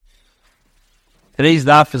Today's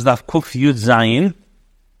daf is daf Kuf Yud Zayin.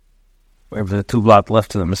 We have the 2 blot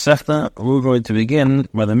left to the Masechta. We're going to begin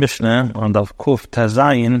by the Mishnah on daf Kuf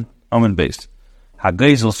Tazayin Omen based.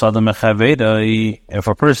 Hagezel Sadam Mechavedai. If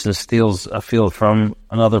a person steals a field from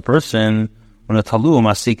another person, when a Talu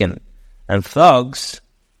Masikin, and thugs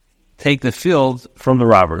take the field from the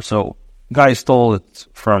robber. So, guy stole it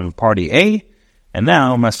from party A, and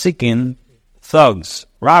now Masikin, thugs,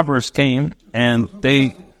 robbers came and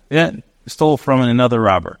they stole from another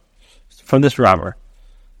robber, from this robber.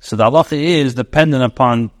 So the halacha is dependent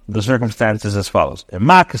upon the circumstances as follows. In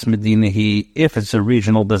Makas Medinahi, if it's a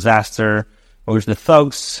regional disaster, which the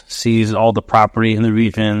thugs seize all the property in the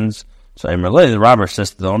regions, so the robber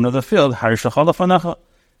says to the owner of the field,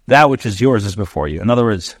 that which is yours is before you. In other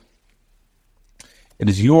words, it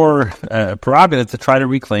is your prerogative to try to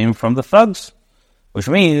reclaim from the thugs. Which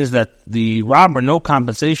means that the robber, no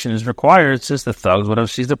compensation is required since the thugs would have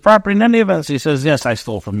seized the property in any event. So he says, yes, I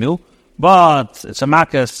stole from you, but it's a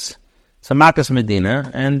Makas Medina,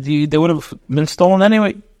 and they would have been stolen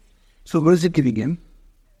anyway. So what is it giving him?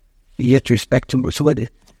 Yet respect to him. So what? In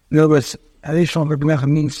other words, additional Rabbi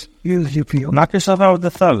means use your field. Knock yourself out with the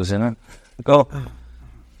thugs, Go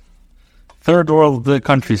third world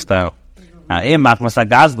country style.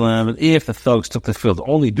 If the thugs took the field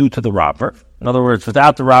only due to the robber, in other words,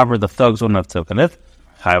 without the robber, the thugs wouldn't have taken it.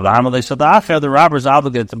 The robber is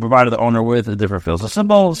obligated to provide the owner with a different field. So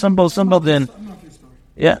simple. Then,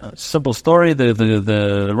 simple story.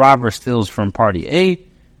 The robber steals from party A,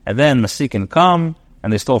 and then Masikin come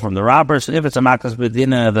and they stole from the robber. So if it's a Makas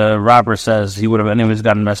Medina, the robber says he would have anyways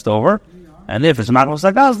gotten messed over. And if it's a Makas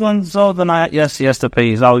Gazlan, so then he has to pay.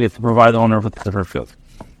 He's obligated to provide the owner with a different field.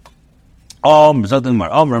 He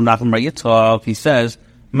says,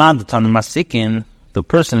 Masikin, the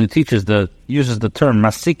person who uses the term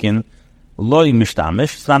Masikin, loy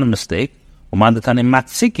mishtamish, it's not a mistake.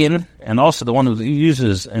 Matsikin, and also the one who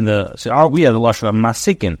uses we have the lashon of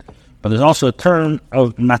Masikin, but there's also a term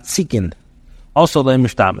of Matsikin, also loy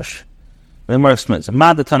mishtamish. More expensive.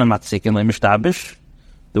 Masikin loy mishtamish.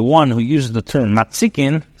 The one who uses the term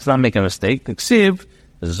Matsikin does not make a mistake. Ksiv.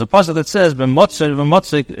 There's a passage that says,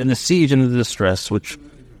 "B'motzik in the siege and the distress," so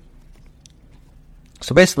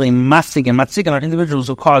basically, masik and matzikin are individuals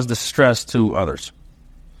who cause distress to others.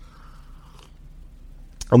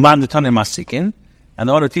 Uman detane masikin, and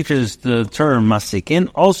the one who teaches the term masikin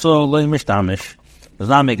also lo mishtamish does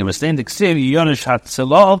not make a mistake. Ksiv yonish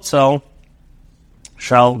hatzelo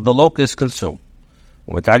shall the locust consume.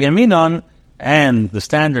 V'tageminon. And the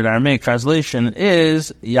standard Aramaic translation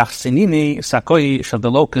is Yachsinini Sakoi shall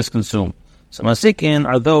the locust consume. So Masikin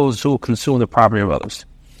are those who consume the property of others.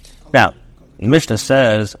 Now, the Mishnah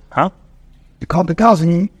says, You call the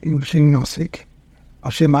Gazini in Masik.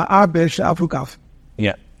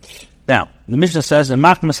 Yeah. Now, the Mishnah says in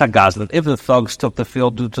Machmas HaGaz that if the thugs took the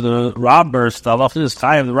field due to the robbers, the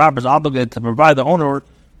robbers obligated to provide the owner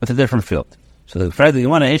with a different field. So the Fred, you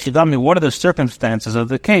want to issue me what are the circumstances of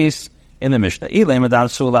the case in the Mishnah? If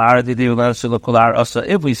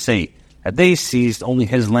we say that they seized only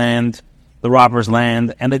his land, the robber's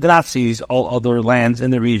land, and they did not seize all other lands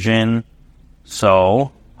in the region,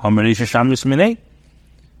 so we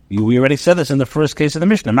already said this in the first case of the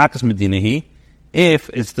Mishnah. Makas Medinahi, if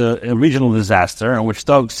it's a regional disaster in which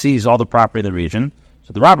thugs seize all the property of the region,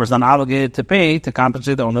 so the robber is not obligated to pay to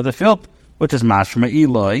compensate the owner of the field, which is mashma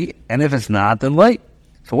Eloi, and if it's not, then late.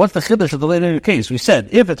 So what's the chiddush of the later case? We said,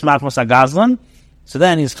 if it's Machmas HaGazlan, so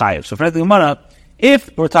then he's chayiv. So for the Gemara,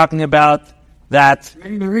 if we're talking about that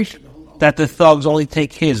the thugs only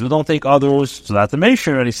take his, we don't take others, so that the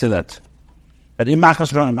Meisher already said that. But in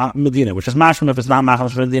Machmas Medina, which is Mashma, if it's not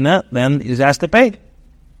Machmas Medina, then he's asked to pay.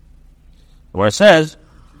 Where it says,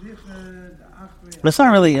 it's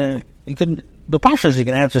not really, the pashas you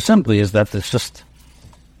can answer simply is that it's just,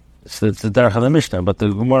 it's the derech of the Mishnah, but the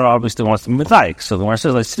Gemara obviously wants to be medayik. So the Gemara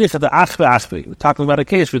says, we're talking about a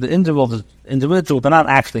case where the individual did not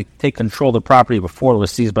actually take control of the property before it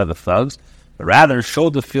was seized by the thugs, but rather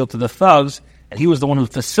showed the field to the thugs, and he was the one who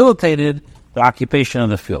facilitated the occupation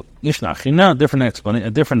of the field. Yishnach, different explanation,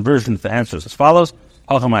 a different version of the answers as follows.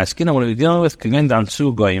 What are we dealing with?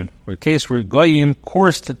 We're a case where Goyim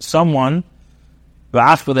coursed someone,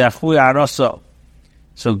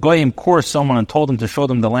 so Goyim coursed someone and told him to show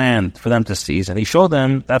them the land for them to seize, and he showed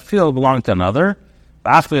them that field belonged to another,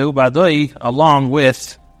 along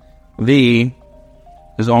with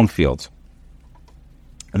his own field.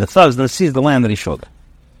 And the thugs then seized the land that he showed them.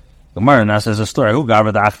 The Gemara now says a story. So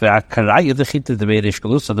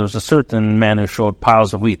there was a certain man who showed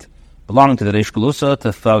piles of wheat belonging to the Reish Galusa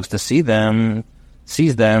to thugs to see them.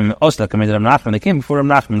 sees them, Osla committed Rav Nachman. They came before Rav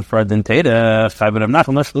Nachman for a dentata. Chayv Rav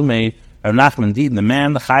Nachman Nashlume. Rav Nachman, indeed, the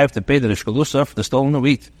man, the Chayv to pay the Rishkalusa for the stolen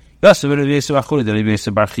wheat. Yosef Rav Yosef Achuri, the Rav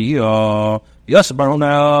Yosef Barchio. Yosef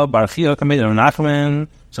Barhuna Barchio committed Rav Nachman.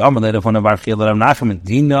 So Amalei Rav Huna Barchio Rav Nachman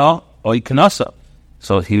Dina Oikanasa.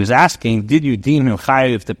 So he was asking, did you deem him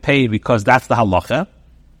Chayv to pay because that's the halacha,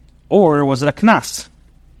 or was it a knas?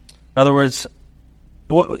 In other words,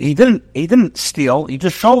 he didn't steal. He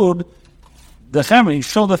just showed the chemra. He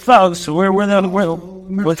showed the thugs where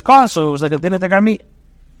it's caused. So it was like a dinner tagarmi.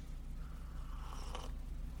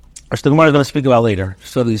 Which the Gemara is going to speak about later.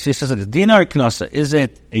 So he says, "Dina or knasa? Is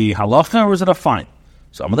it a halacha or is it a fine?"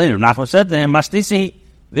 So later, Nachman said to him, "Mastisi,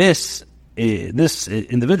 this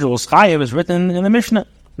individual's chayev is written in the Mishnah.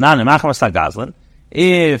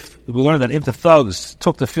 If we learn that if the thugs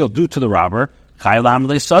took the field due to the robber,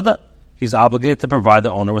 he's obligated to provide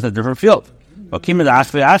the owner with a different field. And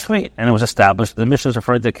it was established, the Mishnah is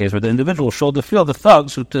referring to the case where the individual showed the field, the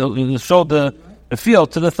thugs who showed the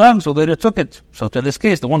field to the thugs who later took it. So in this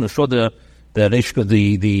case, the one who showed the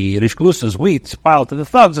Rishkalusa's wheat piled to the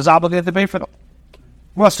thugs is obligated to pay for them.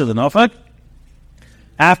 What's to the Nofak?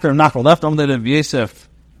 After Nachman left, Rav Yosef,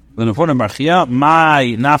 the Nefona Marchia,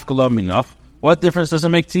 my Nafkala Minach, what difference does it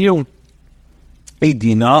make to you? A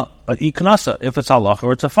dina, an iknasa, if it's halacha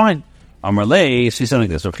or it's a fine. Amarle, she said like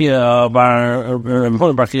this.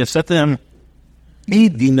 Barchia said to him, a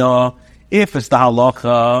dina, if it's the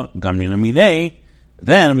halacha, gamrina minei,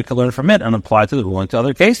 then we can learn from it and apply to the ruling to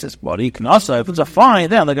other cases. But iknasa, if it's a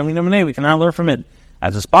fine, then like gamrina minei, we cannot learn from it.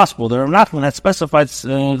 As is possible, the Rav Nachman had specified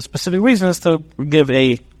specific reasons to give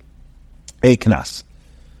a knas.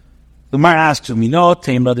 The Gemara asks, "We know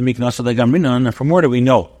from where do we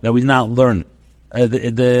know that we did not learn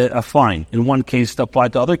a fine in one case to apply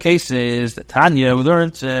to other cases?" Tanya, we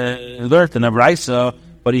learned in Abraisa,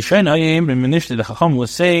 but initially the Chacham would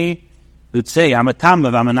say, "I'm a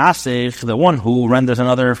tamav, I'm an asich," the one who renders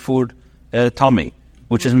another food tummy,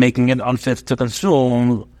 which is making it unfit to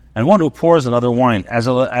consume. And one who pours another wine as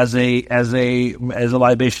a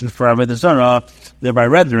libation for Avodah Zarah, thereby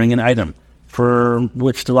rendering an item for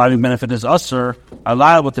which the living benefit is usher, are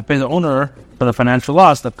liable to pay the owner for the financial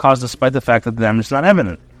loss that caused despite the fact that the damage is not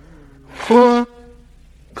evident.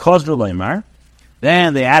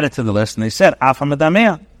 Then they added to the list and they said, Afa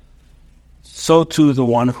Madamea. So too the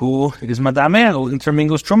one who is Madamea, who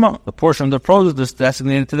intermingles Truma, the portion of the produce is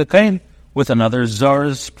designated to the Kain, with another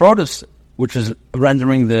Zar's produce, which is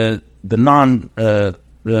rendering the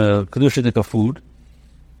non-Kedushitic food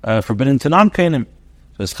forbidden to non-Kainim.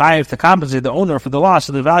 So it's chayiv to compensate the owner for the loss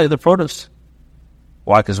of the value of the produce.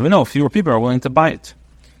 Why? Because we know fewer people are willing to buy it.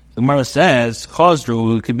 The Gemara says,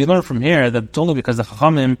 Chazru, it can be learned from here that it's only because the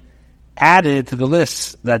Chachamim added to the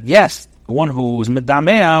list that yes, the one who is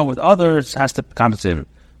Medamea with others has to compensate him.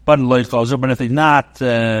 But if they not,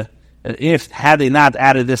 had they not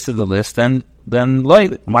added this to the list, then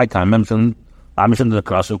my time mentioned the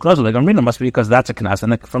knas must be because that's a knas,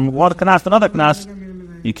 and from one knas to another knas,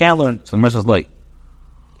 you can't learn. So the Gemara says late.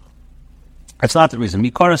 That's not the reason.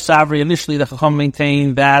 Mikara Savri, initially the Chacham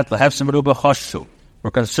maintained that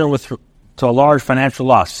we're concerned with to a large financial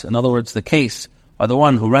loss. In other words, the case of the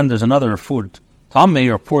one who renders another food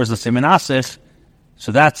tamei or pours the seminasich,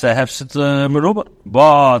 so that's a hefset meruba.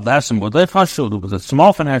 But the hefset with a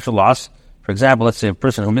small financial loss. For example, let's say a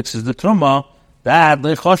person who mixes the truma, that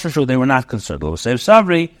they were not concerned.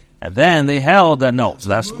 And then they held that no, so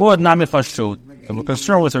that's good. They were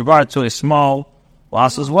concerned with regard to a small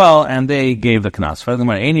loss as well, and they gave the knas.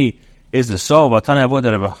 Any is the so, but didn't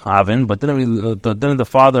the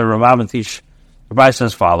father Rav Avin teach? Rabbi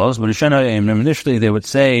says follows. But initially they would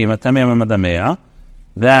say that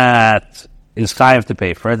is chayiv to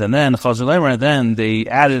pay for it, and then they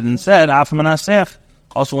added and said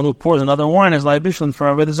also one who pours another wine is libation for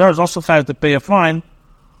Avodah Zarah is also chayiv to pay a fine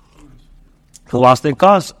for loss they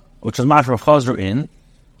cause, which is mashra of chazru in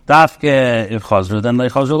dafke if chazru then lei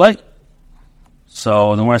chazru lei.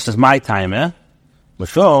 So the Gemara says, my time,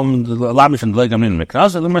 Mishum, the Labishan, the Legamnin,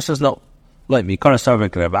 Mikraz, and the Gemara says, no. Let me, Kana Savrik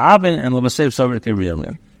Rabavin, and Lebasev Savrik Rabavin.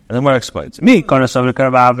 And the Gemara explains, me, Kana Savrik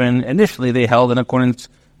Rabavin, initially they held in accordance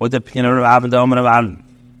with the opinion of Rabavin, the Omer Rabavin.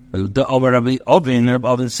 The Omer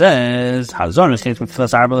Rabavin says, Hazon, is with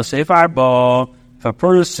Tfilas Arba, the Seif Arba, if a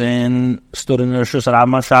person stood in the Rishus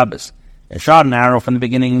Arab Shabbos, and shot an arrow from the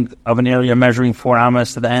beginning of an area measuring 4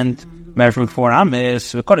 amas to the end, measuring 4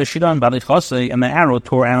 ames, and the arrow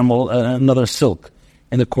tore another silk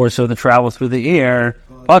in the course of the travel through the air.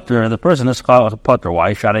 Potter, the person is called Potter.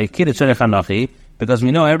 Why? Because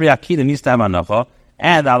we know every akida needs to have anacha,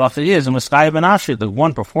 and the halacha is the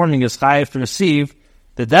one performing is chayiv to receive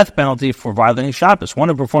the death penalty for violating Shabbos. One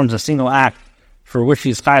who performs a single act for which he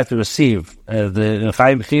is chayiv to receive the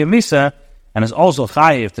chayiv misa, and is also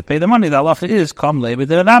chayiv to pay the money, the halacha is kam lebe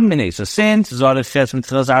de rabmine. So since zarech ches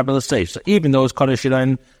mitchilas arba l'seif, so even though it's kodesh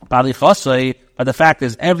yidayin bali chosei, but the fact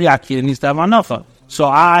is every akida needs to have hanacha.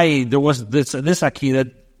 So there was this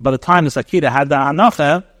akida. By the time this akida had the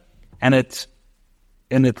hanacha, and it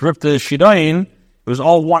ripped the shidayin, it was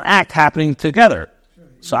all one act happening together.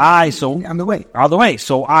 So on the way.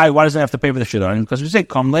 So why doesn't it have to pay for the shidayin? Because we say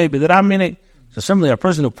kam lebe de rabmine. So similarly, a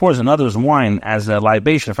person who pours another's wine as a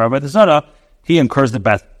libation for Avodah Zarah, he incurs the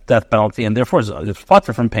death penalty, and therefore is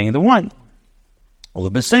potter from paying the wine.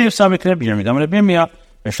 He says, from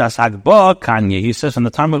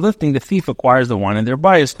the time of lifting, the thief acquires the wine, and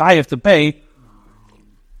thereby is chayiv to pay.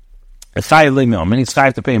 It's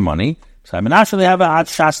chayiv to pay money. So and he's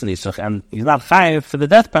not chayiv for the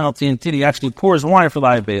death penalty until he actually pours wine for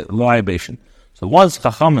libation. So once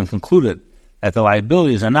Chachamim concluded that the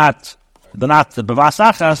liabilities are not the bavas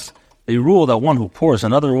achas, they rule that one who pours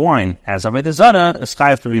another wine as Avodah Zarah is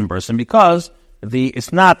chayiv to reimburse him because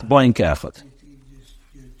it's not boin ke'echad.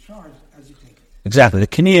 Exactly. The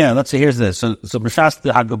kiniya, let's say, here's this. So b'shas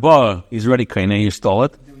the hagabah, he's already kiniya, he stole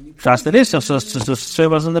it. B'shas the nisach, so it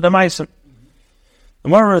wasn't the demaisa. The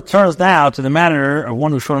Gemara returns now to the matter of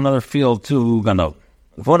one who showed another field to Ganov.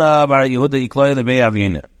 Yehuda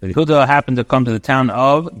happened to come to the town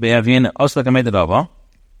of Be'avyin, Oslak,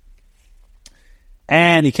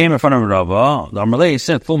 and he came in front of Rava. The Amalei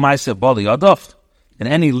said, "Full ma'aseh bali adaf." Did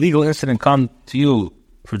any legal incident come to you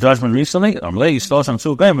for judgment recently? Amalei stole some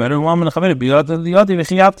suit game. Everyone in the chaver biyad liyadi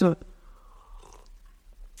v'chiyavtu.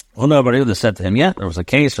 Una bar Yehuda said to him, "Yeah, there was a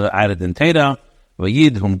case for added dentata.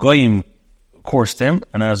 V'yid whom goyim coursed him,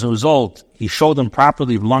 and as a result, he showed him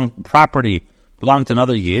property belonged to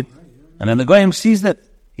another yid, and then the goyim seized it.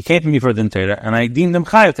 He came to me for a dentata, and I deemed him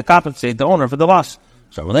chayiv to compensate the owner for the loss."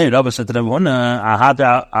 So Rabbi said to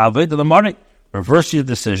Rabbi, reverse your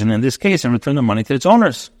decision in this case and return the money to its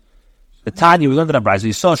owners. The Tanya, we learned that Rabbi,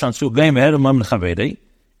 he saw the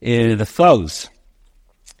thugs.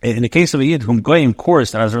 In the case of a yid whom goyim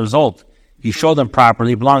coursed, and as a result, he showed them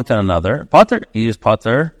property belonged to another, potter, he is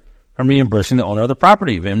potter from reimbursing the owner of the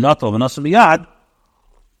property. But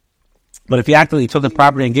if he actually took the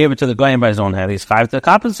property and gave it to the goyim by his own hand, he's chayiv to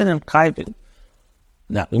compensate him.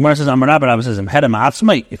 Now, the Gemara says, Rabbi says,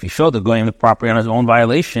 if he showed the goyim the property on his own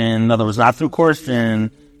violation, in other words, not through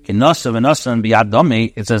coercion,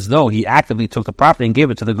 it's as though he actively took the property and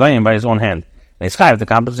gave it to the goyim by his own hand. And he's chayiv to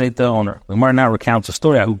compensate the owner. The Gemara now recounts a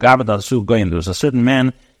story who gave it to goyim. There was a certain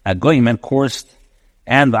man, a goyim man coursed,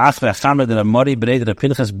 and he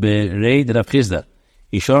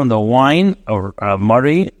showed him the wine of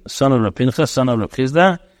Mari, son of Pinchas, son of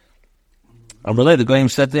Chisda. The goyim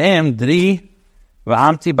said to him,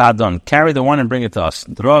 carry the wine and bring it to us.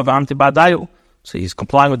 So he's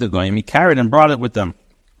complying with the goyim. He carried and brought it with them.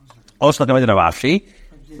 Also,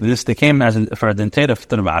 this they came for a dentata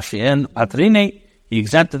to Ravashi, and Atrine, he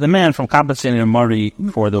exempted the man from compensating the Mari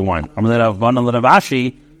for the wine. So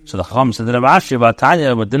the Chacham said to Ravashi,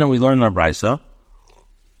 but didn't we learn in our Brisa?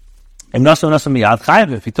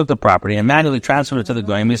 If he took the property and manually transferred it to the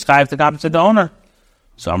goyim, he's chayiv to compensate the owner.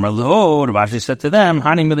 So Amar Lo, Rashi said to them,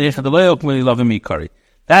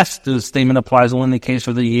 that's the statement applies only in the case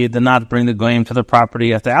where the yid did not bring the goyim to the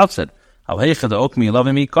property at the outset. But if he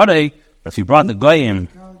brought the goyim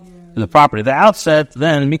to the property at the outset,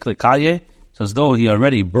 then mikle kalye, it's as though he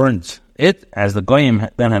already burned it, as the goyim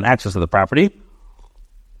then had access to the property.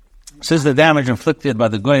 Since the damage inflicted by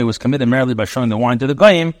the goyim was committed merely by showing the wine to the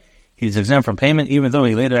goyim, he is exempt from payment, even though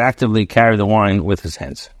he later actively carried the wine with his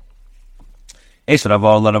hands.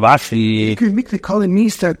 Mikli Kali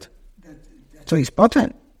means that so he's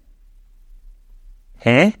potter.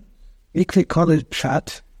 Mikli Kali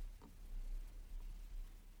pshat.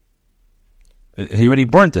 He already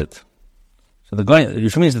burnt it. So the goyim,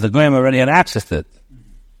 which means that the goyim already had access to it.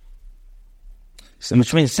 So,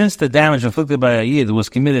 which means since the damage inflicted by a yid was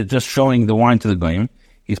committed just showing the wine to the goyim,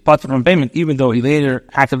 he's potter from payment, even though he later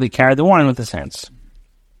actively carried the wine with his hands.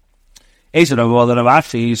 So he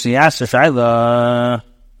asked the Shaila.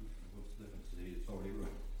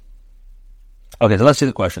 Okay, so let's see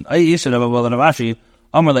the question. In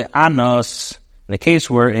the case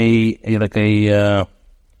where a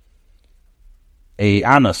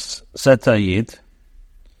anas said to a yid,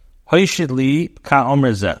 pass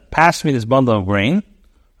me this bundle of grain,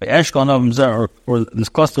 or this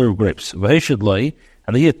cluster of grapes, and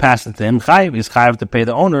the yid passed it to him. Chayiv is chayiv to pay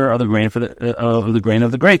the owner of the grain for the grain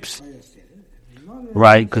of the grapes.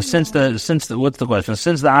 Right, because since the what's the question?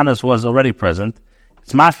 Since the anas was already present,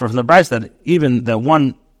 It's mashma from the Bryce that even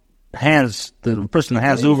the person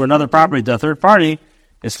hands over another property to a third party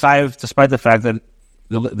is chayiv, despite the fact that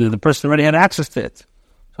the person already had access to it.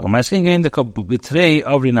 So my skin gained today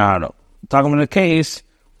over Naharo. Talking about a case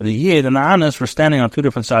where the Yid and the Anas were standing on two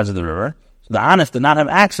different sides of the river. So the Anas did not have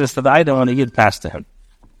access to the item when the Yid passed to him.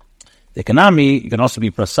 The Kanami, you can also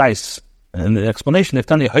be precise in the explanation. It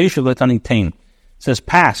says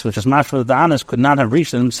pass, which is mashma that the Anas could not have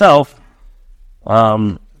reached it himself.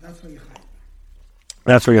 That's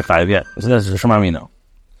where you're chayiv, yeah. So that's the Shemamino.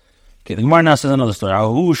 Okay, the Gemara now says another story.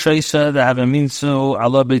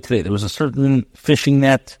 There was a certain fishing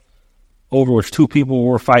net over which two people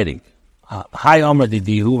were fighting.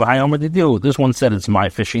 This one said it's my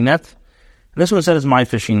fishing net. This one said it's my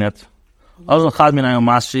fishing net. One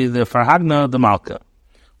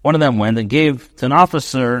of them went and gave to an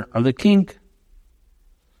officer of the king.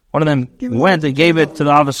 One of them went and gave it to the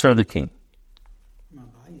officer of the king.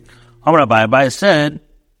 Rabbi said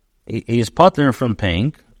he is potter from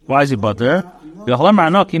paying. Why is he potter? Because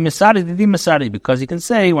he can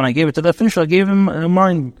say, when I gave it to the official, I gave him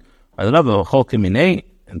mine.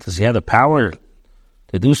 And does he have the power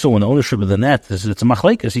to do so in the ownership of the net? It's a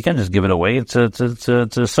machlekes. He can't just give it away. It's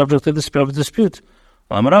a subject of dispute.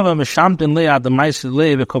 Rava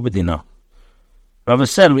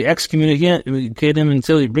said, we excommunicate him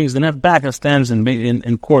until he brings the net back and stands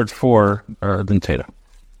in court for dinteta.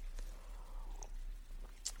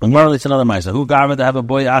 It's another Maisa. Who garment to have a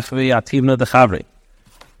boy achvi ativna de chavri?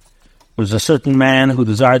 Was a certain man who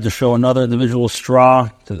desired to show another individual straw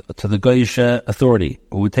to the Goyish authority,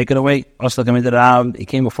 who would take it away. He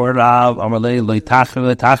came before Rav. He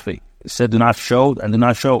said, do not show and do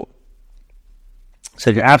not show. He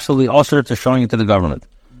said, you're absolutely also to showing it to the government.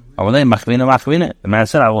 The man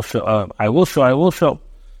said, I will show.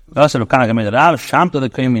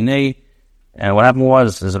 And what happened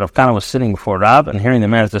was Rav Kana was sitting before Rab, and hearing the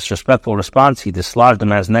man's disrespectful response, he dislodged the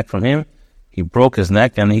man's neck from him. He broke his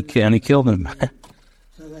neck, and he killed him.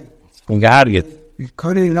 He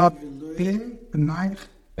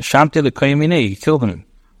killed him.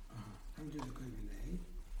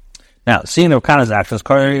 Now, seeing Rav Kana's actions,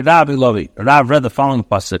 Rav read the following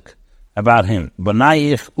pasuk about him.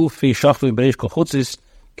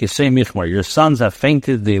 Your sons have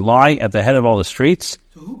fainted, they lie at the head of all the streets.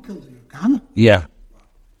 So who killed him? Kamah? Yeah.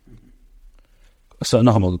 So,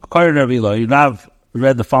 Rav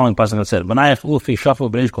read the following pasuk and said,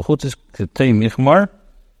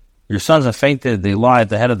 your sons have fainted, they lie at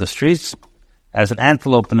the head of the streets as an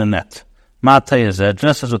antelope in a net.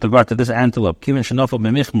 Just as with regard to this antelope,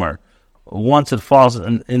 once it falls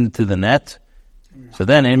into the net, so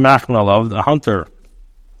then the hunter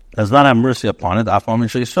does not have mercy upon it.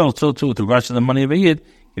 So too, with regards to the money of a Yid,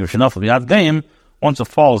 once it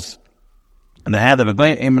falls in the hand of a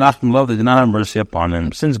Goyim, they do not have mercy upon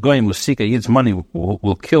him. Since Goyim will seek a Yid's money,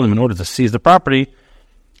 will kill him in order to seize the property.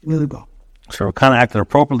 So Rav Kana acted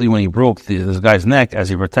appropriately when he broke this guy's neck, as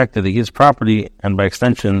he protected the Yid's property and by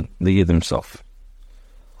extension the Yid himself.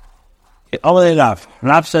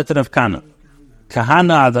 Rav said to Rav Kana,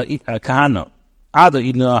 Kahana, have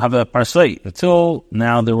a parsei. Until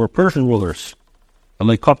now there were Persian rulers.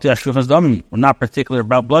 We're not particular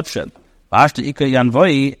about bloodshed. But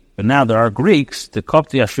now there are Greeks, the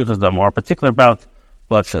Kopti Ashruchas Dam, who are particular about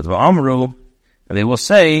bloodshed. And they will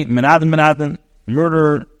say, Menadin,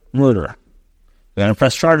 murder. We're going to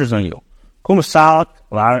press charges on you. Go and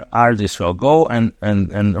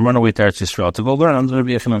run away to Eretz Yisrael to go learn under Rabbi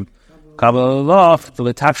Yechanan.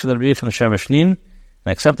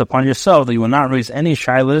 And accept upon yourself that you will not raise any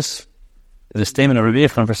shilas, the statement of Rabbi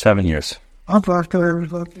Yechanan, for 7 years. Also,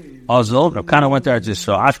 Rav Kana went to Eretz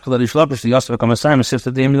Yisrael.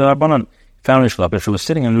 Found Rish Lakish, who was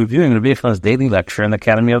sitting and reviewing Rabbi Yechanan's daily lecture in the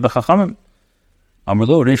Academy of the Chachamim.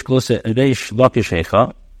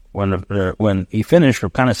 When he finished,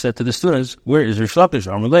 Rav Kana said to the students, where is Rish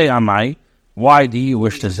Lakish? Why do you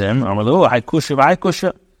wish to see him?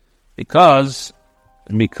 Because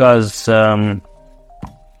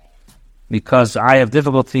I have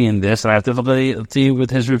difficulty in this, and I have difficulty with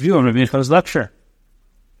his review of Rabbi Yechanan's lecture.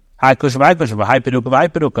 And this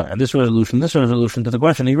resolution to the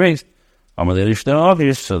question he raised.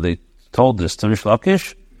 So they told this to Rish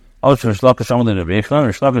Lakish. Rish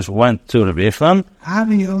Lakish went to Rabbi Yechanan.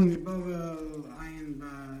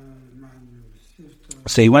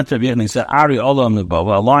 So he went to Rabbi Yechanan and he said,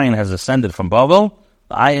 a lion has ascended from Bava.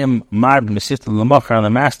 I am Marb Mesifta L'Machar, and the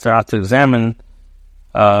master ought to examine,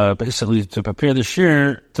 basically to prepare the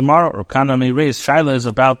shir tomorrow. Or Kana may raise shilas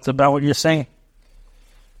about what you're saying.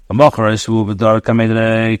 The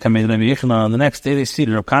next day they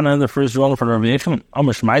seated Rav Kana in the first row for Rabbi Yechon.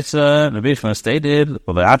 Rabbi Yechon stated,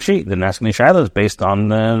 well, they actually didn't ask any shilas based on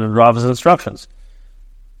Rav's instructions.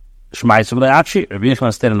 Rabbi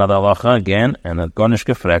Yechon stated another halacha again, and a garnish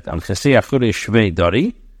gefrekt on Chesei Achure Shvei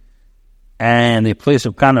Dari, and they placed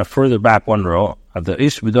Rav Kana further back one row at the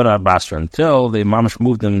Ish B'Dora Basra until they mamish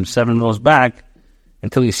moved him 7 rows back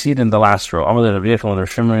until he seated in the last row. Rabbi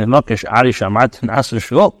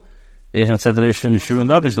Yechon said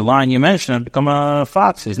that the line you mentioned had become a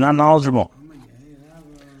fox. He's not knowledgeable.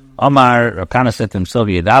 Omar Rav Kana said to himself,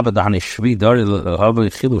 may it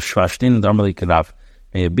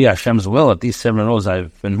be Hashem's will that these 7 rows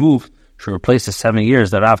I've been moved should replace the 7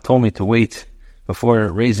 years that Rav told me to wait before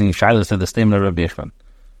raising shilas to the statement of Rabbi Yechon.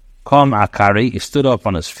 Kom Akari, he stood up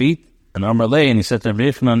on his feet, and Amar Lei, and he said to Rabbi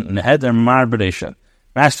Yechon, Neheder Mar B'Reisha,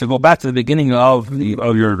 Master, go back to the beginning of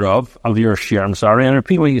your shir, and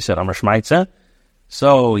repeat what you said. Amar Shmaitza.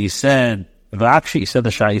 So he said, V'akshi,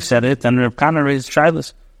 he said it, and Rav Kana raised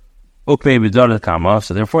shilas. Ukmei B'Dora Kamah,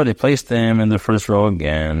 so therefore they placed him in the first row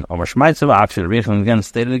again. Amar Shmaitza V'akshi, Rabbi Yechon again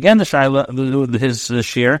stated again the shayla, his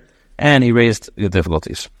shir, and he raised the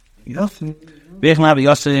difficulties. Rabbi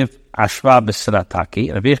Yechon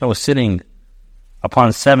was sitting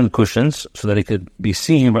upon 7 cushions so that he could be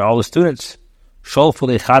seen by all the students. And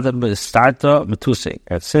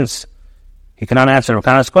since he cannot answer Rav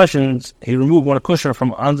Kana's questions, he removed one cushion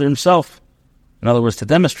from under himself. In other words, to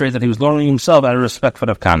demonstrate that he was lowering himself out of respect for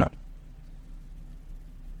Rav Kana.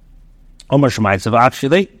 Omer Shemaitzav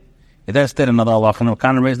actually, he then stated another halacha, and Rav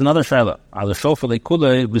Kana raised another shayla.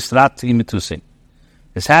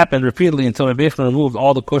 This happened repeatedly until Rabbi Yechon removed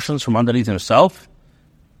all the cushions from underneath himself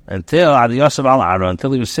until he was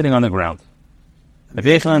sitting on the ground. Rabbi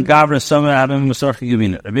Yechon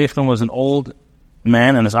was an old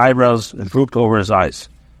man, and his eyebrows drooped over his eyes.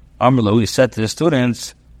 He said to the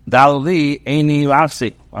students,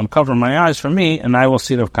 I'm covering my eyes for me, and I will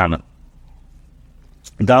see Rav Kana.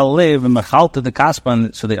 So they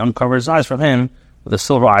uncovered his eyes from him with a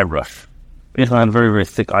silver eye brush. Rabbi Yechon had very, very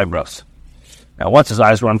thick eyebrows. Now, once his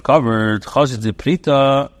eyes were uncovered,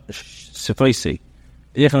 Yechon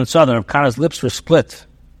saw that Rav Kana's lips were split.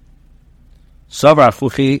 And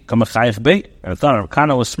thought Rav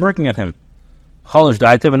Kana was smirking at him. As a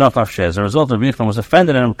result, Rabbi Yechon was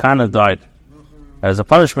offended, and Rav Kana died. As a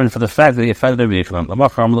punishment for the fact that he offended Rabbi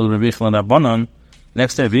Yechon.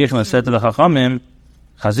 Next day, Rabbi Yechon said to the Chachamim,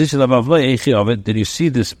 did you see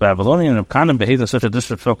this Babylonian? Rav Kana behaved in such a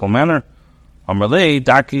disrespectful manner. He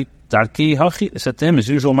said to him, his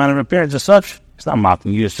usual manner of appearance is such. He's not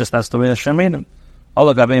mocking you, it's just that's the way Hashem made him. So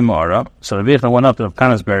Rabbi Yechon went up to Rav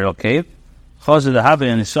Kana's burial cave,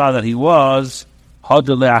 and he saw that he was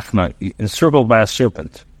encircled by a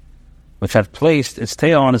serpent, which had placed its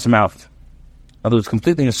tail on his mouth. In other words,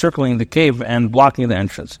 completely encircling the cave and blocking the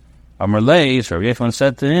entrance. So Rabbi Yechon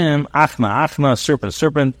said to him, Achna,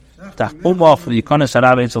 serpent,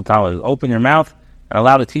 open your mouth and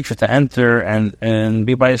allow the teacher to enter and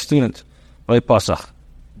be by a student.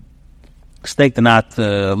 Snake did not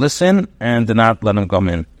listen and did not let him come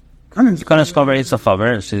in. So he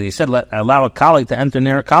said, allow a colleague to enter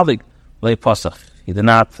near a colleague. He did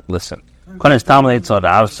not listen. So Rabbi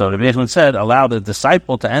Yechon said, allow the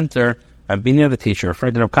disciple to enter and be near the teacher,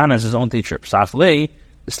 referring to Rav Kana as his own teacher.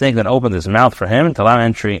 The snake then opened his mouth for him to allow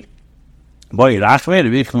entry. Rabbi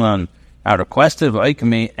Yechon requested,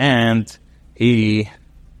 and he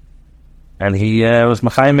was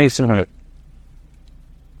Machai Mason.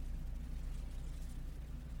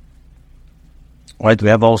 Right, we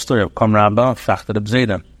have the whole story of Kamah, Shachted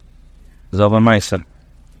Abzeda, Zova Mason.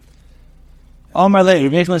 Omar Lei,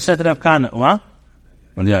 Rabbi Yechon said to Rav Kana, what?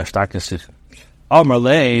 Yeah, stark is it. Omar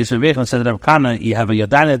Lei, Rabbi Yechon said to Rav Kana, you have a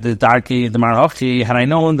Yadana, the Darki, the Marhochi, had I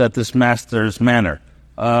known that this master's manner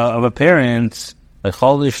of appearance, I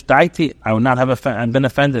would not have been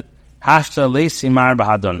offended. Hashta Leisi Mar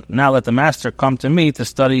Bahadon. Now let the master come to me to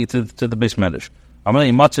study to the Beis Medrash. Omar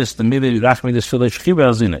Lei, Matzis, the Mibi, Rachmi, the Sulish,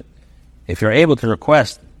 Chibel in it. If you're able to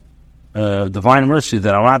request divine mercy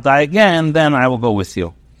that I will not die again, then I will go with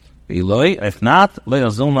you. If not, I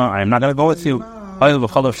am not going to go with you.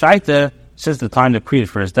 Since the time decreed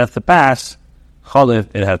for his death to pass,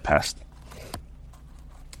 it had passed.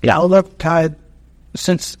 Yeah.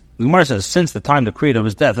 Since the Gemara says, since the time decreed of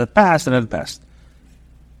his death had passed, it had passed.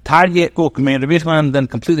 Rabbi Yechon then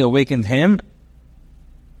completely awakened him,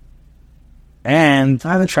 and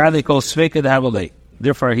therefore,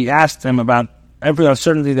 he asked him about every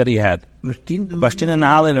uncertainty that he had. Bashtin and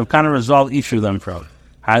Halin have kind of resolved each of them from.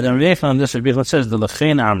 Rabbi Yechon says, the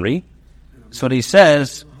Lechein Amri. So what he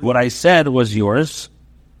says, what I said was yours,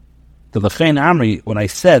 The Lachain Amri, what I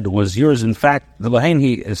said was yours. In fact, the Lachain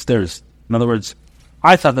he is theirs. In other words,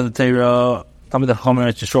 I thought that the Torah, Talmid Chacham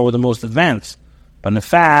and Yeshua were the most advanced. But in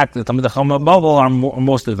fact, the Talmid Chacham of Bava are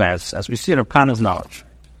most advanced, as we see in Rav Kana's knowledge.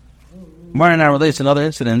 Mar now relates another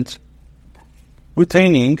incident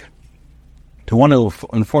pertaining to one who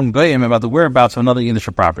informed Goyim about the whereabouts of another Yiddish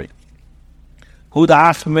property. Hu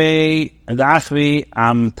da'achvi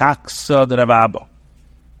am taxa de Rav Abba.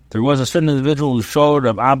 There was a certain individual who showed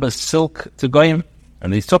Rav Abba's silk to Goyim,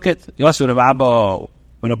 and he took it. Yasu Rav Abba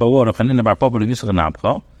went up a war of Chanina bar Papa Yisrael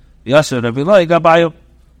Nabcha. Yasu Rav Ilai Gabayu.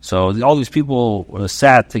 So all these people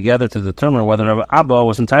sat together to determine whether Rav Abba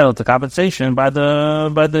was entitled to compensation by the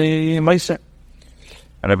Meiser.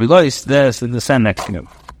 And Rabbi Lois is in the sand next to him.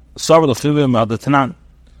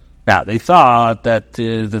 Now they thought that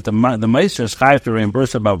the Meiser is chayav to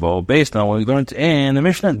reimburse Bavo based on what we learned in the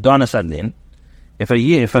Mishnah Donas Adin. If a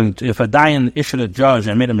dayan issued a judge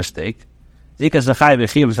and made a mistake, he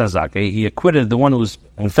acquitted the one who was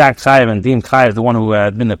in fact chayav and deemed chayav the one who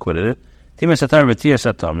had been acquitted.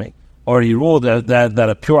 Or he ruled that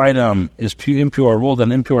a pure item is impure, ruled that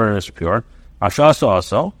an impure is pure.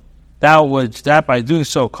 Also, that by doing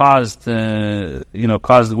so caused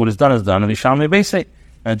what is done is done. And a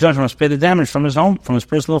judge must pay the damage from his home, from his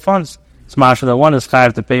personal funds. Smasha, that one is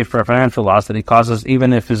chayav to pay for a financial loss that he causes,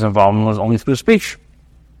 even if his involvement was only through speech.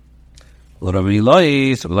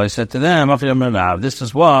 Rabbi said to them, this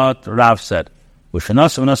is what Rav said.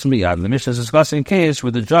 The Mishnah is discussing a case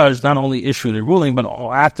where the judge not only issued a ruling, but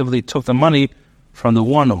actively took the money from the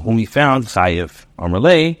one whom he found chayiv or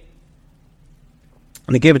malay,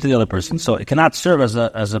 and he gave it to the other person. So it cannot serve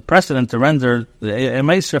as a precedent to render the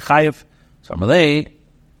meiser chayiv. So malay,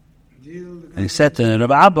 and he said to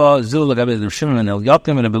Rabbi Abba, Zil l'gabe Rav Shimon and El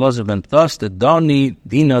Yakim and Rabbi Elazar ben Tos, the doni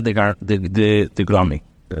dina de garmi.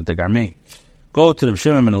 Go to the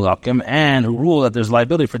Shimon and Elakim and rule that there's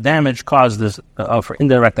liability for damage caused for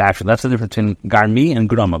indirect action. That's the difference between Garmi and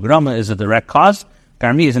Grama. Grama is a direct cause.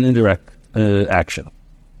 Garmi is an indirect action.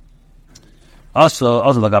 Also,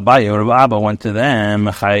 like Abaye or Rabbi Abba went to them,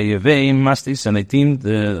 Mastis, and they deemed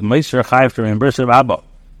the Meiser Chayiv to reimburse Rabbi Abba,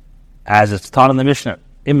 as it's taught in the Mishnah.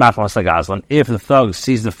 If the thug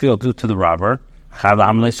seized the field due to the robber, is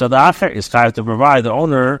Chayiv to provide the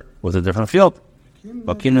owner with a different field.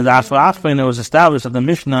 But it was established that the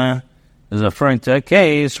Mishnah is referring to a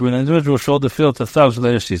case where an individual showed the field to thugs who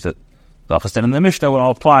later seized it. The office in the Mishnah would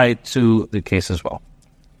all apply to the case as well.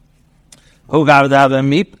 Who got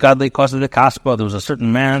godly cause of the kaspa? There was a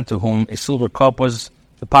certain man to whom a silver cup was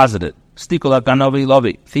deposited.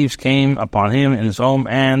 Thieves came upon him in his home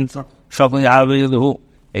and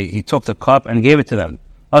he took the cup and gave it to them.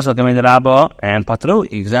 Also, and Patru,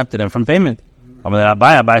 he exempted him from payment. But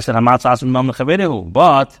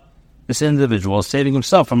this individual is saving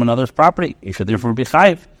himself from another's property. He should therefore be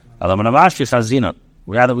chayiv.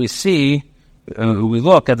 Rather, we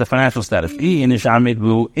look at the financial status. If the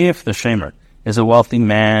shamer is a wealthy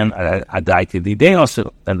man, then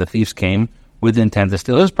the thieves came with the intent to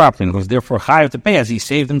steal his property, and was therefore chayiv to pay, as he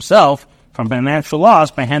saved himself from financial loss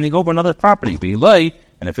by handing over another's property.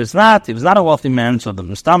 And if it's not a wealthy man, so the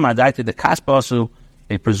mustama adaiti the kaspa also.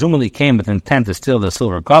 They presumably came with intent to steal the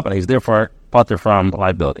silver cup, and he's therefore potter from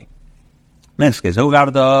liability. Next case. There was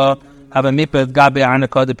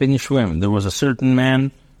a certain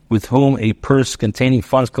man with whom a purse containing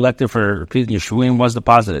funds collected for Pidyon Yeshuim was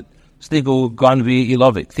deposited.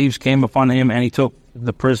 Thieves came upon him, and he took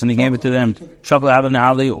the purse and he gave it to them. No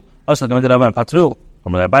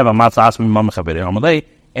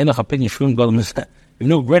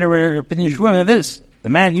greater Pidyon Yeshuim than this. The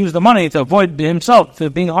man used the money to avoid himself to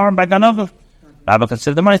being harmed by Ganav. Rabbi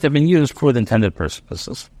considered the money to have been used for the intended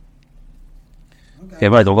purposes. Okay,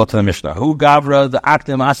 right, we'll go to the Mishnah. Who gavra the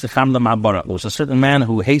aktim asicham lemabara? There was a certain man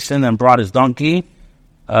who hastened and brought his donkey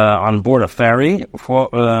on board a ferry for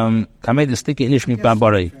kamei the sticky inishmi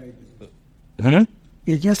babari.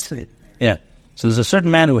 Yesterday. Yeah. So there's a certain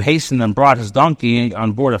man who hastened and brought his donkey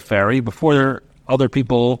on board a ferry before other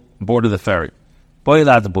people boarded the ferry.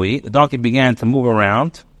 The donkey began to move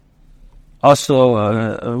around,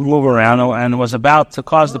 and was about to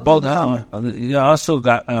cause the boat. He was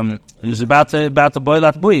about to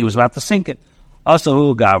boilat bui. He was about to sink it. Also,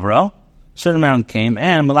 who gavra? Certain man came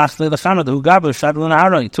and malachli lechana who gavra shadul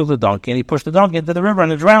nahara. He took the donkey and he pushed the donkey into the river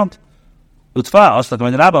and it drowned. Utfa also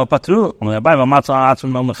the rabba patru.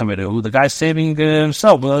 The guy saving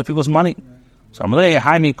himself with other people's money. So Amalei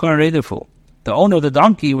Haimi Kohen. The owner of the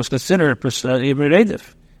donkey was considered a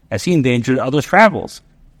reidif, as he endangered others' travels.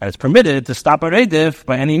 And it's permitted to stop a reidif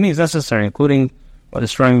by any means necessary, including by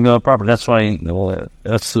destroying the property. That's why,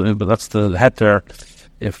 that's the heter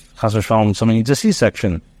if Chas v'Shalom somebody needs a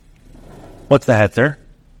C-section. What's the heter?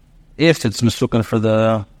 If it's mistaken for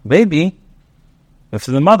the baby, if it's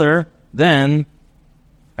the mother, then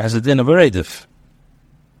has a din of a redif.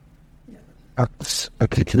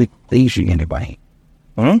 Aging anybody.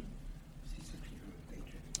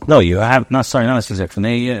 No, you have not a C-section.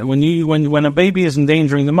 When a baby is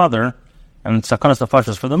endangering the mother, and it's sakanas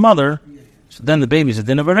nefashos for the mother, so then the baby is a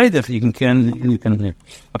din of a redif. You can.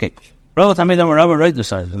 Okay. That's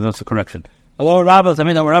the correction. Hello, Rabbi. The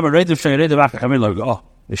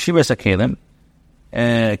Shibas Akalim.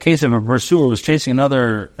 A case of a pursuer was chasing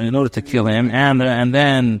another in order to kill him, and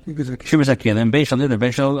then Shibas Akalim.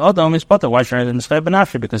 Beishal Adam is potter. Why should I mischayev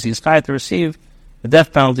b'nafshi? Because he's chayav to receive the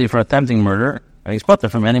death penalty for attempting murder, and he's potter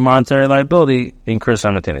from any monetary liability incurred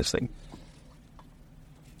simultaneously.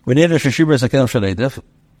 We need a Shibas Akalim shaledif,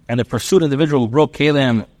 and a pursued individual who broke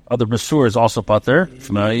kalim of the pursuer is also potter.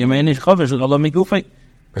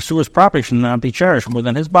 Pursuer's property should not be cherished more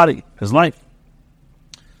than his body, his life.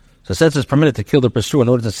 So since it's permitted to kill the pursuer in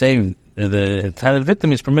order to save the intended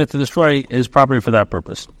victim, he's permitted to destroy his property for that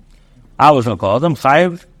purpose. I was going to call them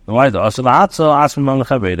chayiv.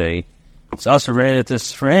 It's also rated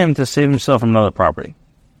for him to save himself from another property.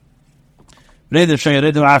 And with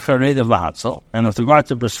regard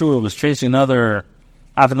to the pursuer was chasing after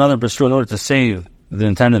another pursuer in order to save the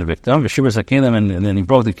intended victim, and then he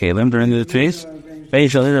broke the kalim during the chase.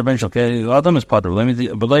 Adam is part of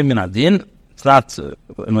it's not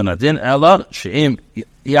minadin. Ella sheim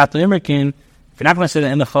yato imerkin. If you're not going to say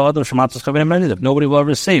that in the chad of shematzos chavim, nobody will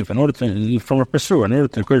ever save from a pursuer in order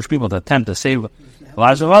to encourage people to attempt to save the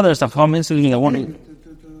lives of others. When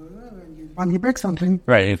he breaks something,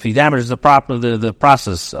 right? If he damages the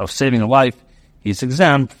process of saving a life, he's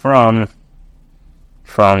exempt from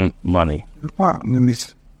money.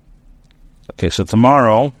 Okay, so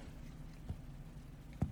tomorrow